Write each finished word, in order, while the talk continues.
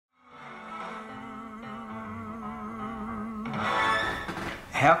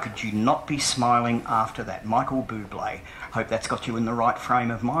How could you not be smiling after that? Michael Bublé. Hope that's got you in the right frame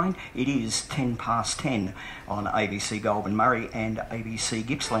of mind. It is 10 past 10 on ABC Goulburn Murray and ABC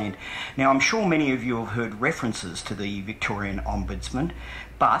Gippsland. Now, I'm sure many of you have heard references to the Victorian Ombudsman,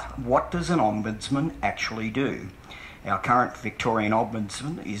 but what does an Ombudsman actually do? Our current Victorian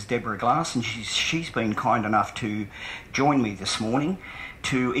Ombudsman is Deborah Glass, and she's been kind enough to join me this morning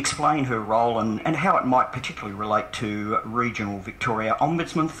to explain her role and how it might particularly relate to regional Victoria.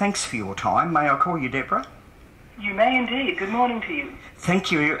 Ombudsman, thanks for your time. May I call you Deborah? You may indeed. Good morning to you.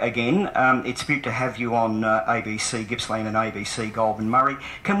 Thank you again. It's good to have you on ABC Gippsland and ABC Goulburn Murray.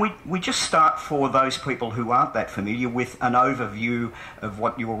 Can we just start, for those people who aren't that familiar, with an overview of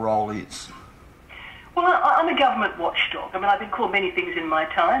what your role is? Well, I'm a government watchdog. I mean, I've been called many things in my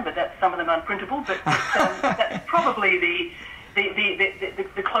time, but that's some of them unprintable. But that's probably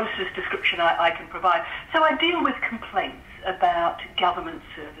the closest description I can provide. So I deal with complaints about government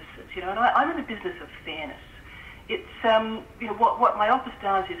services, and I'm in the business of fairness. It's, what my office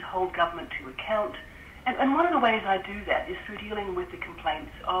does is hold government to account, and one of the ways I do that is through dealing with the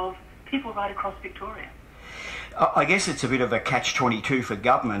complaints of people right across Victoria. I guess it's a bit of a catch-22 for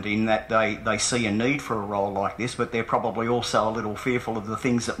government, in that they see a need for a role like this, but they're probably also a little fearful of the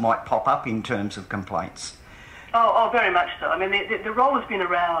things that might pop up in terms of complaints. Oh, very much so. I mean, the role has been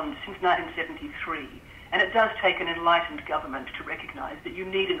around since 1973, and it does take an enlightened government to recognise that you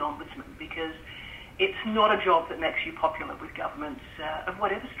need an ombudsman, because it's not a job that makes you popular with governments of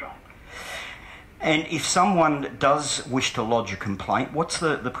whatever stripe. And if someone does wish to lodge a complaint, what's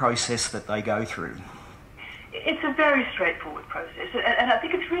the process that they go through? It's a very straightforward process, and I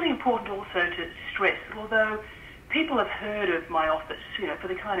think it's really important also to stress that although people have heard of my office, for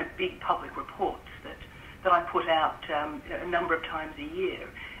the kind of big public reports that I put out a number of times a year,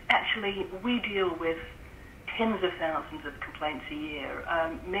 actually we deal with tens of thousands of complaints a year,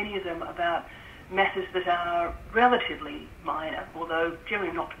 many of them about matters that are relatively minor, although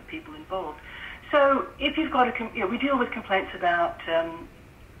generally not to the people involved. So if you've got we deal with complaints about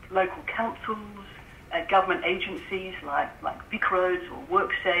local councils, government agencies like Vic Roads or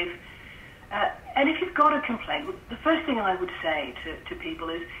WorkSafe, and if you've got a complaint, the first thing I would say to people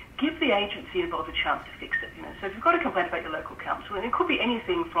is give the agency involved a chance to fix it. So if you've got a complaint about your local council, and it could be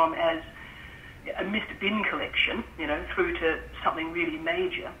anything from as a missed bin collection, through to something really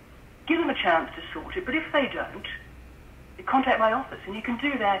major, give them a chance to sort it. But if they don't, contact my office, and you can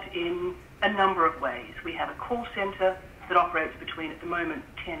do that in a number of ways. We have a call centre that operates between, at the moment,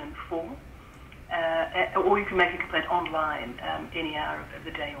 10 and 4, or you can make a complaint online any hour of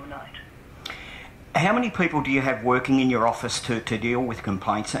the day or night. How many people do you have working in your office to deal with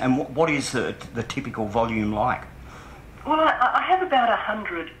complaints, and what is the typical volume like? Well, I have about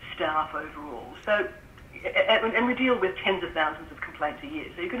 100 staff overall, so, and we deal with tens of thousands of complaints a year.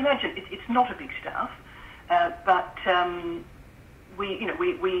 So you can imagine it's not a big staff, but we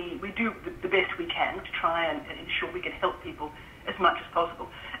do the best we can to try and ensure we can help people as much as possible.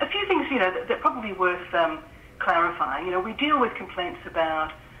 A few things, that are probably worth clarifying. We deal with complaints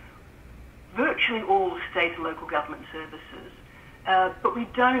about virtually all state and local government services, but we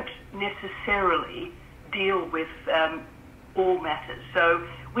don't necessarily deal with all matters. So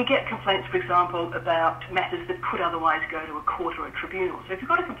we get complaints, for example, about matters that could otherwise go to a court or a tribunal. So if you've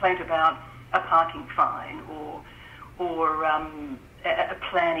got a complaint about a parking fine or a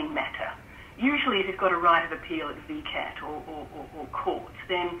planning matter, usually if you've got a right of appeal at VCAT or courts,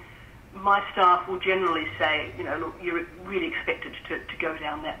 then my staff will generally say, look, you're really expected to go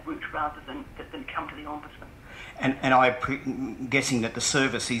down that route rather than come to the Ombudsman. And I'm guessing that the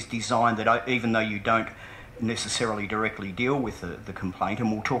service is designed that even though you don't necessarily directly deal with the complaint, and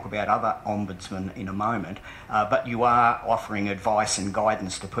we'll talk about other ombudsmen in a moment, but you are offering advice and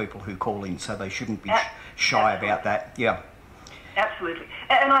guidance to people who call in, so they shouldn't be shy about that. Yeah. Absolutely.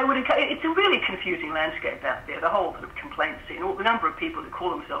 And I would encourage, it's a really confusing landscape out there, the whole sort of complaint scene. The number of people that call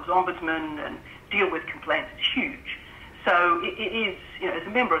themselves ombudsmen and deal with complaints is huge. So it is, as a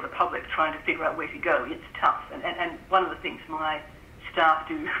member of the public trying to figure out where to go, it's tough. And one of the things my staff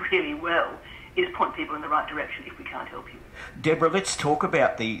do really well is point people in the right direction if we can't help you. Deborah, let's talk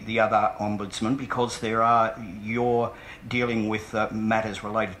about the other ombudsman, because you're dealing with matters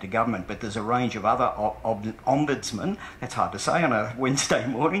related to government, but there's a range of other ombudsmen, that's hard to say on a Wednesday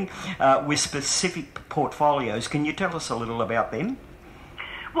morning, with specific portfolios. Can you tell us a little about them?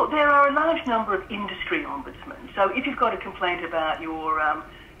 Well, there are a large number of industry ombudsmen. So if you've got a complaint about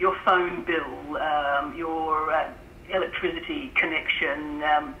your phone bill, your electricity connection,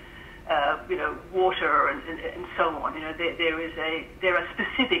 water and so on. There are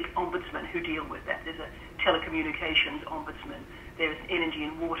specific ombudsmen who deal with that. There's a telecommunications ombudsman, There is an energy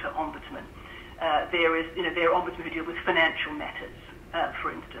and water ombudsman. There are ombudsmen who deal with financial matters,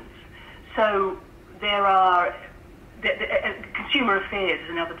 for instance. So there are consumer affairs is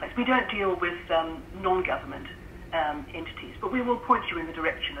another place. We don't deal with non-government entities, but we will point you in the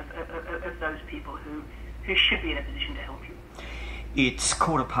direction of those people who should be in a position to help you. It's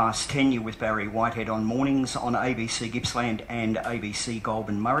 10:15. You're with Barry Whitehead on Mornings on ABC Gippsland and ABC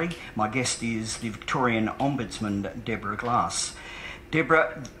Goulburn Murray. My guest is the Victorian Ombudsman, Deborah Glass.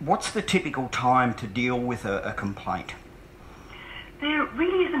 Deborah, what's the typical time to deal with a complaint? There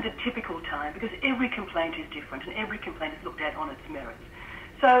really isn't a typical time because every complaint is different and every complaint is looked at on its merits.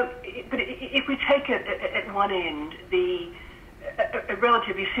 So, but if we take it at one end, a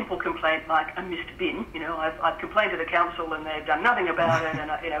relatively simple complaint like a missed bin, I've complained to the council and they've done nothing about it,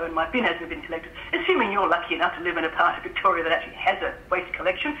 and my bin hasn't been collected. Assuming you're lucky enough to live in a part of Victoria that actually has a waste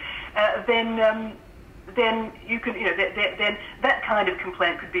collection, then you can, then that kind of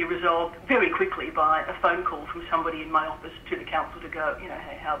complaint could be resolved very quickly by a phone call from somebody in my office to the council to go,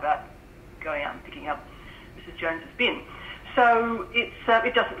 hey, how about going out and picking up Mrs. Jones's bin? So it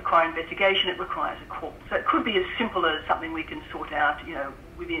doesn't require investigation, it requires a call. So it could be as simple as something we can sort out,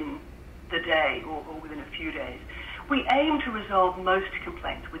 within the day or within a few days. We aim to resolve most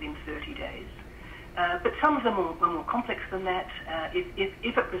complaints within 30 days. But some of them are more complex than that. If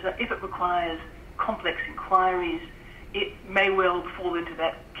it requires complex inquiries, it may well fall into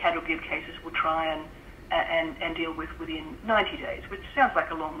that category of cases we'll try and deal with within 90 days, which sounds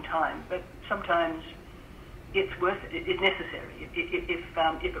like a long time, but sometimes it's worth it. It's necessary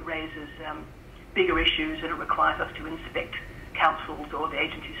if it raises bigger issues and it requires us to inspect councils or the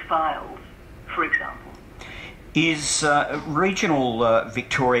agency's files, for example. Is regional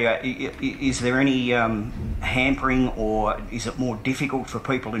Victoria, is there any hampering, or is it more difficult for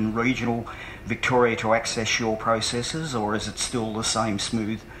people in regional Victoria to access your processes, or is it still the same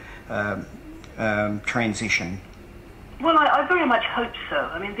smooth transition? Well, I very much hope so.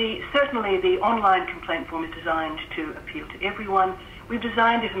 I mean, certainly the online complaint form is designed to appeal to everyone. We've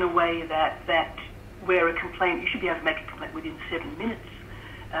designed it in a way that where a complaint, you should be able to make a complaint within 7 minutes.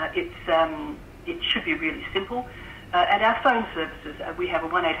 It should be really simple. And our phone services, we have a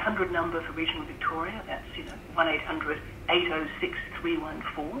 1-800 number for regional Victoria. That's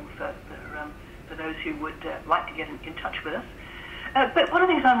 1-800-806-314 for those who would like to get in touch with us. But one of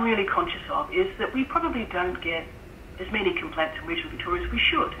the things I'm really conscious of is that we probably don't get as many complaints from regional Victoria as we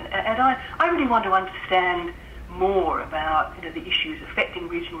should. And I really want to understand more about the issues affecting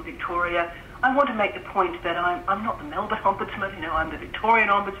regional Victoria. I want to make the point that I'm not the Melbourne Ombudsman, I'm the Victorian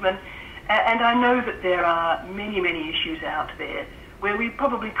Ombudsman. And I know that there are many, many issues out there where we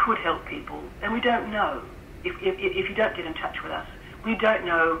probably could help people, and we don't know. If you don't get in touch with us, we don't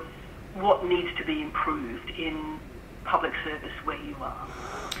know what needs to be improved in public service where you are.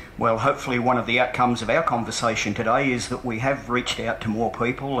 Well, hopefully one of the outcomes of our conversation today is that we have reached out to more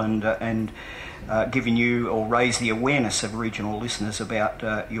people and given you or raised the awareness of regional listeners about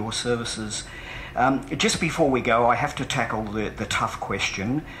your services. Just before we go, I have to tackle the tough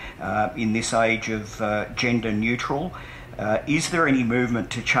question in this age of gender neutral. Is there any movement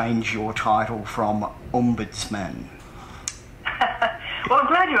to change your title from Ombudsman? Well, I'm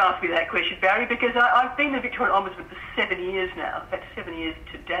glad you asked me that question, Barry, because I've been the Victorian Ombudsman for 7 years now. In fact, 7 years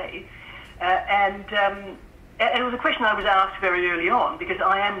today. And it was a question I was asked very early on because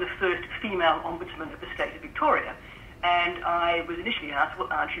I am the first female Ombudsman of the state of Victoria. And I was initially asked, well,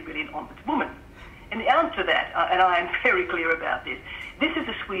 aren't you really an Ombudswoman? And the answer to that, and I am very clear about this is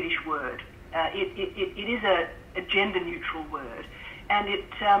a Swedish word. It is a gender-neutral word, and it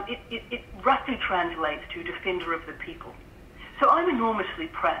roughly translates to defender of the people. So I'm enormously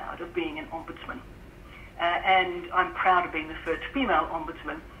proud of being an ombudsman, and I'm proud of being the first female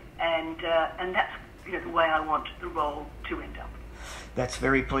ombudsman, and that's the way I want the role to end up. That's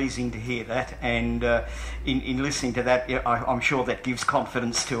very pleasing to hear that, and in listening to that, I'm sure that gives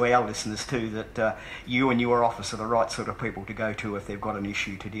confidence to our listeners too, that you and your office are the right sort of people to go to if they've got an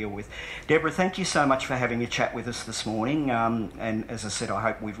issue to deal with. Deborah, thank you so much for having a chat with us this morning, and as I said, I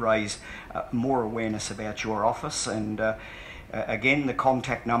hope we've raised more awareness about your office, and again, the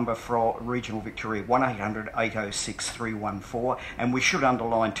contact number for Regional Victoria, 1-800-806-314, and we should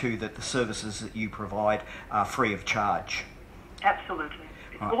underline too that the services that you provide are free of charge. Absolutely.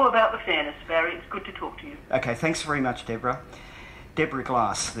 It's all about the fairness, Barry. It's good to talk to you. Okay, thanks very much, Deborah. Deborah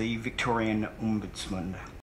Glass, the Victorian Ombudsman.